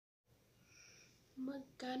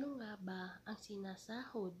Magkano nga ba ang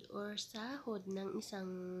sinasahod or sahod ng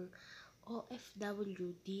isang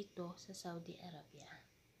OFW dito sa Saudi Arabia?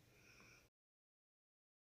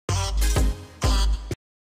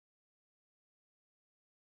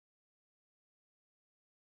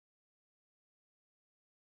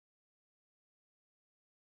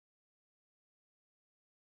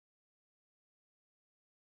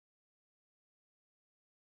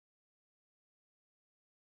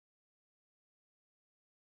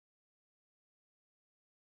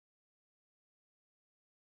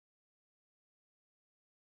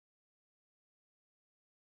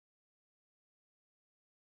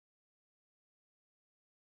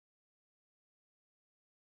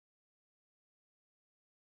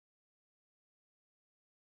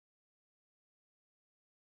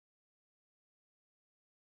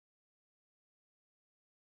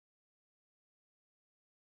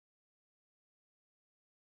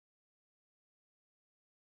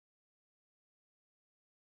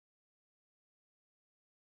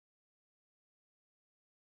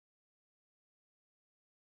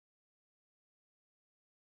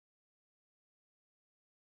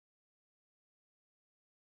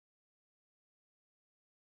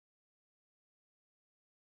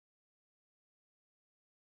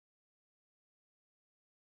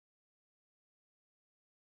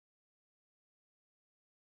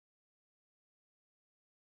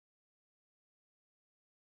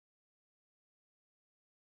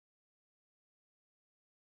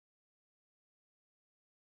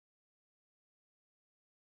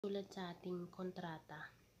 Tulad sa ating kontrata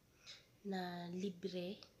na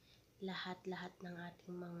libre lahat-lahat ng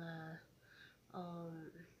ating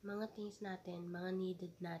mga things natin, mga needed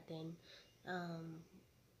natin, um,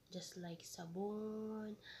 just like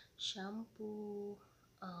sabon, shampoo,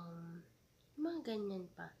 mga ganyan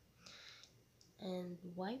pa. And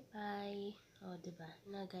wifi, diba?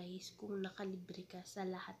 Na guys, kung nakalibre ka sa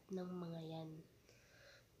lahat ng mga yan,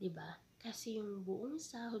 diba? Kasi yung buong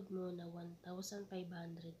sahod mo na 1,500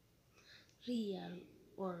 riyal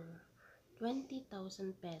or 20,000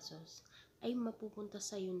 pesos ay mapupunta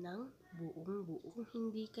sa'yo ng buong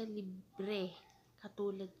hindi ka libre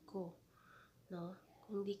katulad ko, no?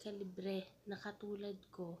 Kung hindi ka libre na katulad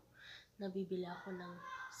ko, nabibili ako ng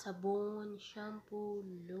sabon, shampoo,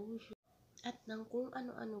 lotion, at ng kung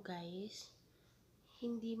ano-ano guys,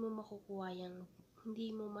 hindi mo makukuha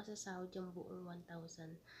hindi mo masasahod yung buong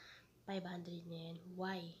 1,500 na yan.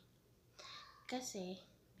 Why? Kasi,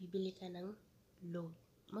 bibili ka ng load.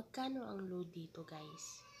 Magkano ang load dito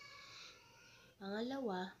guys?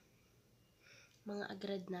 Pangalawa, mga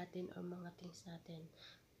agrad natin or mga things natin.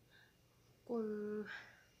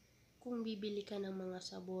 Kung bibili ka ng mga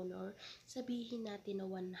sabon or sabihin natin na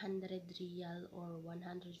 100 riyal or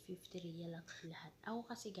 150 riyal lang lahat. Ako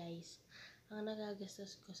kasi guys, ang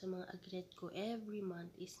nagagastos ko sa mga agrad ko every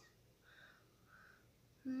month is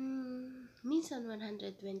minsan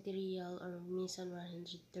 120 riyal or minsan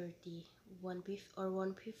 130, 150 or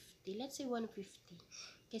 150. Let's say 150.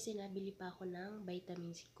 Kasi nabili pa ako ng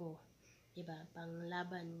vitamins ko. Diba?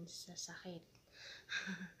 Panglaban sa sakit.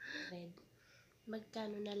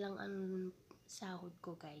 Magkano na lang ang sahod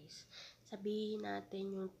ko guys? Sabihin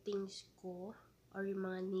natin yung things ko or yung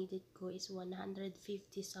mga needed ko is 150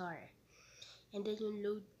 SAR. And then yung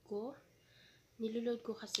load ko, niloload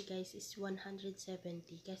ko kasi guys is 170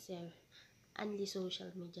 kasi only social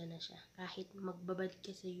media na siya. Kahit magbabad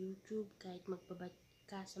ka sa YouTube, kahit magbabad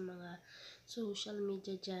ka sa mga social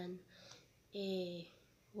media dyan,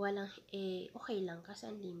 okay lang kasi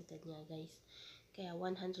unlimited nga guys. Kaya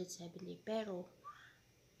 170, pero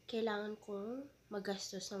kailangan kong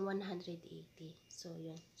magastos ng 180. So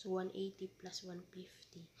yun. So 180 plus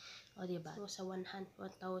 150. O diba? So sa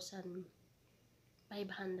 1,500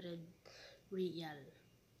 riyal.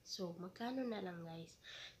 So magkano na lang guys?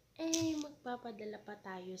 Magpapadala pa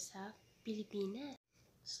tayo sa Pilipinas.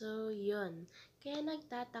 So yun. Kaya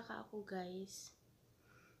nagtataka ako guys,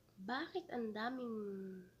 bakit ang daming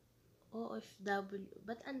OFW,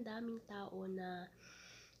 ba't ang daming tao na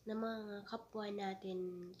mga kapwa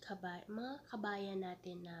natin, mga kabayan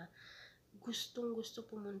natin na gustong-gusto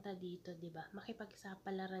pumunta dito, 'di ba?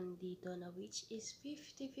 Makipagsapalaran dito na which is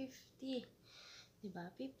 50-50. 'Di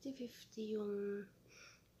ba? 50-50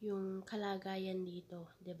 yung kalagayan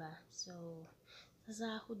dito, 'di ba? So, sa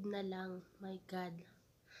sahod na lang, my God,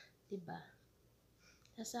 'di ba?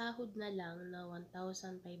 Sa sahod na lang na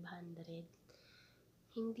 1,500,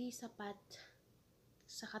 hindi sapat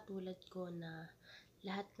sa katulad ko na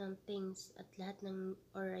lahat ng things at lahat ng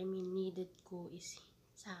needed ko is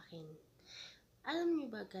sa akin. Alam niyo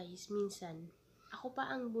ba guys, minsan ako pa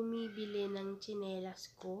ang bumibili ng tsinelas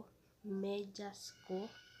ko medyas ko,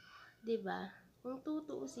 'di ba? Kung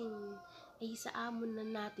tutuusin ay sa amo na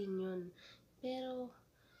natin 'yun. Pero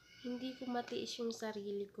hindi ko matiis yung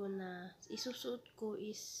sarili ko na isusuot ko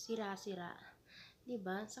is sira-sira. 'Di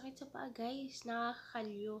ba? Sakit sa paa, guys,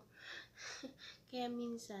 nakakakalyo. Kaya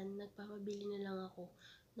minsan nagpapabili na lang ako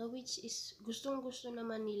na which is gustong-gusto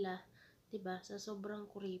naman nila, 'di ba? Sa sobrang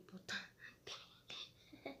kuripot.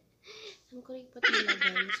 Ang kuripot nila,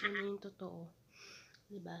 guys, yun yung totoo,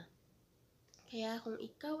 'di ba? Kaya kung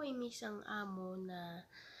ikaw ay may isang amo na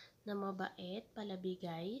mabait,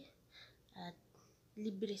 palabigay, at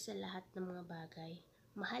libre sa lahat ng mga bagay,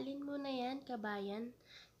 mahalin mo na yan, kabayan,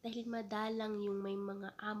 dahil madalang yung may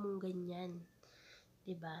mga among ganyan,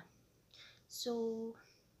 'di ba? So,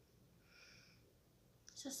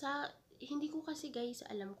 hindi ko kasi, guys,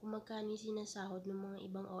 alam kung magkano yung sinasahod ng mga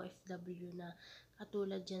ibang OFW na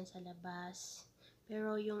katulad dyan sa labas.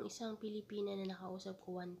 Pero yung isang Pilipina na nakausap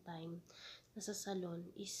ko one time na sa salon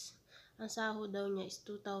is, ang sahod daw niya is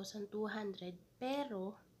 2,200,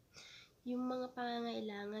 pero yung mga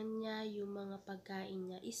pangangailangan niya, yung mga pagkain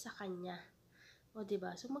niya is sa kanya. O, 'di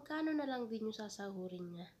ba? So, magkano na lang din yung sasahurin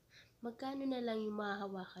niya? Magkano na lang yung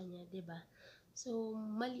mahahawakan niya, 'di ba? So,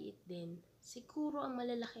 maliit din. Siguro ang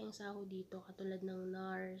malalaki ang sahod dito, katulad ng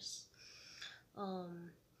nurse,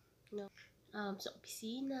 sa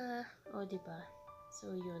opisina, o, 'di ba?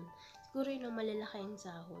 So, yun. Siguro yun ang malalaki ang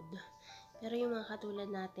sahod. Pero yung mga katulad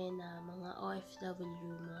natin na mga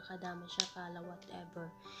OFW, mga kadama syakala, whatever,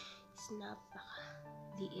 is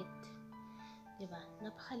napakaliit. 'Di ba?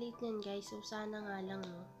 Napakaliit niyan, guys. So, sana nga lang,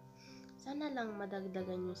 no? Sana lang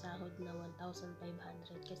madagdagan yung sahod na 1,500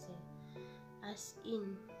 kasi as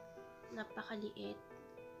in, napakaliit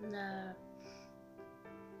na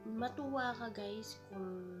matuwa ka, guys,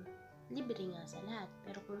 kung libre nga sa lahat.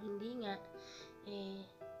 Pero kung hindi nga,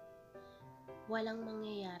 walang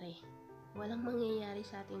mangyayari. Walang mangyayari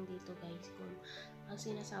sa atin dito, guys, kung ang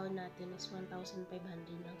sinasahod natin is 1,500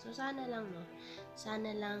 lang. So, sana lang, no?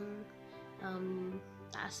 Sana lang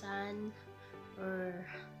taasan, or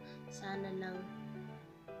sana lang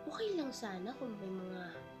okay lang sana kung may mga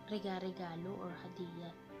regalo or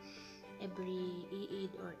hadiah every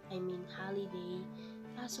Eid or holiday.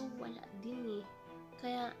 Kaso wala din eh.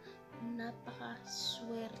 Kaya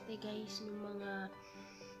napaka-swerte, guys, ng mga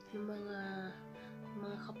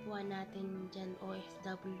kapwa natin dyan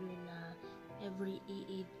OFW na every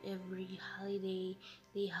Eid, every holiday,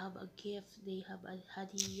 they have a gift, they have a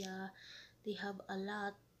hadiah, they have a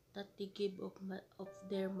lot that they give of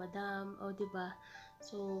their madam, o, diba?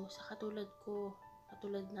 So, sa katulad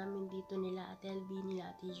namin dito, nila Ate LB,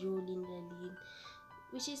 nila Ate Julie, nila Lynn,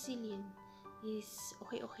 which is si Lynn, is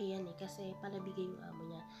okay yan eh, kasi palabigay yung amo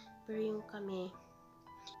niya. Pero yung kami,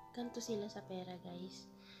 ganito sila sa pera, guys.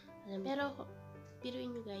 Pero,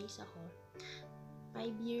 piruin nyo, guys, ako,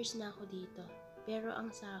 5 years na ako dito. Pero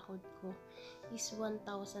ang sahod ko is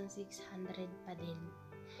 1,600 pa din.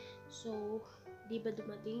 So, di ba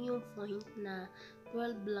dumating yung point na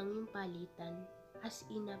 12 lang yung palitan? As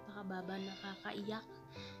in, napakababa, nakakaiyak.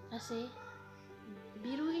 Kasi,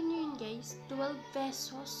 biruin nyo yun, guys, 12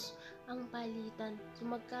 pesos ang palitan. So,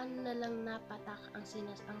 magkano na lang napatak ang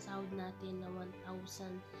sahod natin na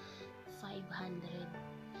 1,500.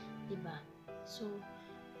 Diba? So,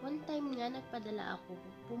 one time nga, nagpadala ako,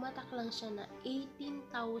 pumatak lang siya na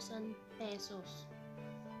 18,000 pesos.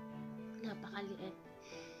 Napakaliit.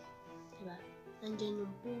 Diba? Nandyan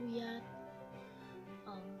yung puyat,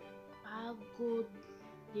 pagod,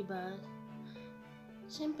 diba?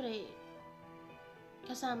 Siyempre,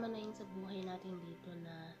 kasama na yun sa buhay natin dito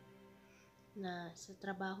na sa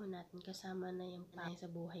trabaho natin, kasama na yung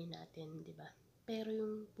sa buhay natin, diba? Pero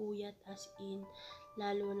yung puyat, as in,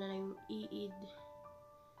 lalo na yung Eid,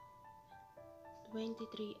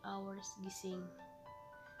 23 hours gising,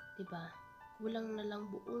 diba? Kulang na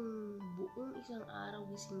lang buong isang araw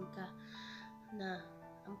gising ka na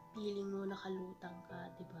ang feeling mo nakalutang ka,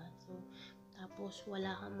 diba? So, tapos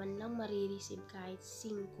wala ka man lang marireceive kahit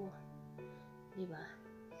 5, diba?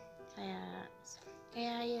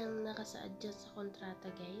 Kaya yung nakasaad dyan sa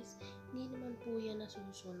kontrata, guys, hindi naman po yan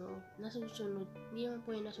nasusunod. Hindi naman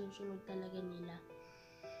po yan nasusunod talaga nila.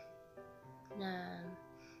 Na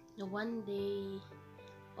 1 day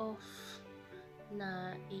off,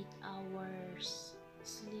 na 8 hours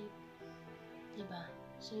sleep, diba?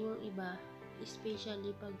 So, yung iba,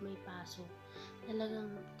 especially pag may pasok,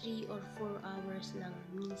 talagang 3 or 4 hours lang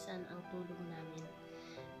minsan ang tulog namin.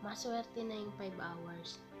 Maswerte na yung 5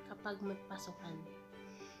 hours kapag may pasukan.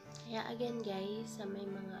 Kaya again, guys, sa may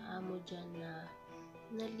mga amo dyan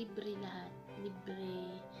na libre lahat,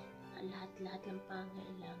 libre lahat ng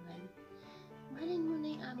pangailangan, mahalin mo na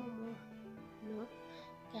yung amo mo,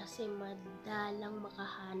 kasi madalang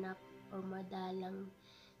makahanap or madalang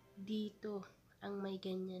dito ang may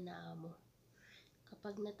ganyan na amo.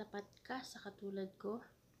 Kapag natapat ka sa katulad ko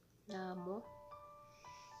na amo,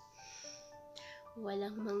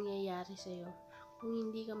 walang mangyayari sa'yo. Kung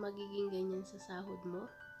hindi ka magiging ganyan sa sahod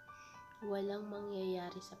mo, walang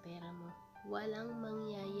mangyayari sa pera mo. Walang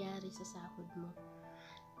mangyayari sa sahod mo.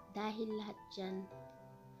 Dahil lahat dyan,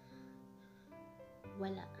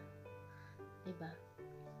 wala. Diba?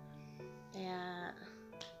 Kaya,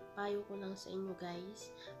 payo ko lang sa inyo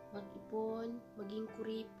guys, mag-ipon, maging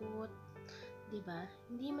kuripot. Diba?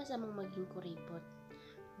 Hindi masamang maging kuripot.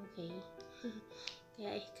 Okay?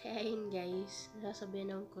 Kaya yun guys,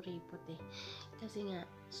 nasasabihan ng kuripot Kasi nga,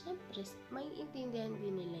 syempre, may intindihan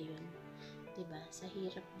din nila yun. Diba? Sa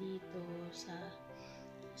hirap dito,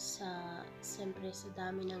 siyempre sa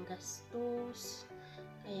dami ng gastos,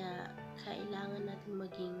 kaya kailangan natin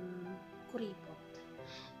maging kuripot.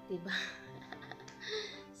 Diba?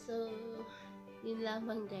 So, yun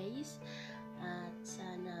lamang guys. At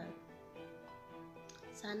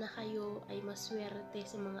sana kayo ay maswerte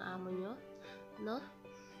sa mga amo nyo, no?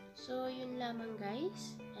 So, yun lamang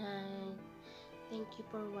guys. Thank you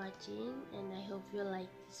for watching and I hope you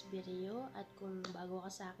like this video. At kung bago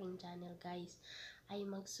ka sa aking channel guys, ay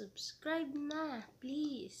mag-subscribe na,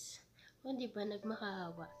 please. Kung di ba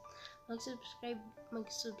nagmakaawa,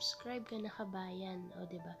 mag-subscribe ka na kabayan, o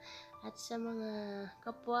di ba? At sa mga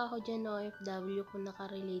kapwa ko dyan na OFW, kung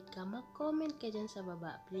nakarelate ka, mag-comment ka dyan sa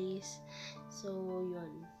baba, please. So,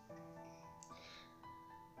 yun.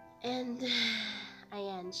 And,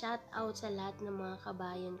 ayan, shout out sa lahat ng mga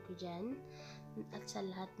kabayan ko dyan. At sa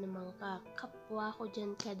lahat ng mga kapwa ko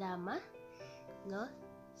dyan kadama. No?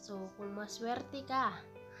 So, kung maswerte ka,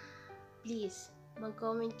 please,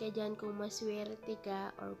 mag-comment ka dyan kung maswerte ka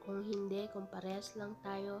or kung hindi, kung parehas lang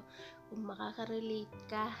tayo, kung makaka-relate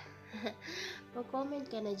ka. Mag-comment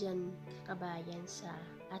ka na dyan, kabayan, sa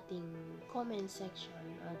ating comment section.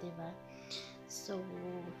 O, diba? So,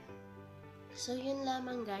 yun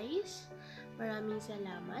lamang guys. Maraming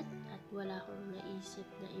salamat at wala akong naisip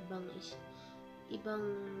na ibang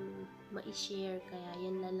ma-share, kaya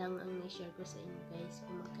yan na lang ang na-share ko sa inyo guys,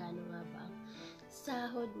 kung magkano nga ba ang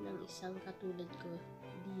sahod ng isang katulad ko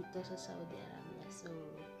dito sa Saudi Arabia. So,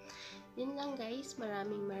 yun lang guys.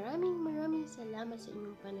 Maraming salamat sa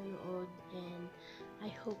inyong panonood and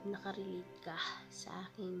I hope nakarelate ka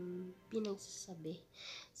sa aking pinagsasabi.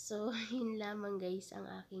 So, yun lamang guys ang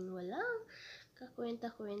aking walang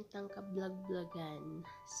kakwenta-kwentang kablog-blogan.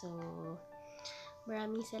 So,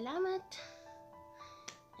 maraming salamat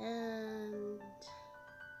and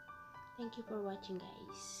thank you for watching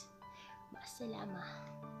guys. Maasalama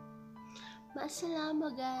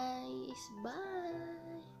guys.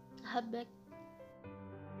 Bye. Habek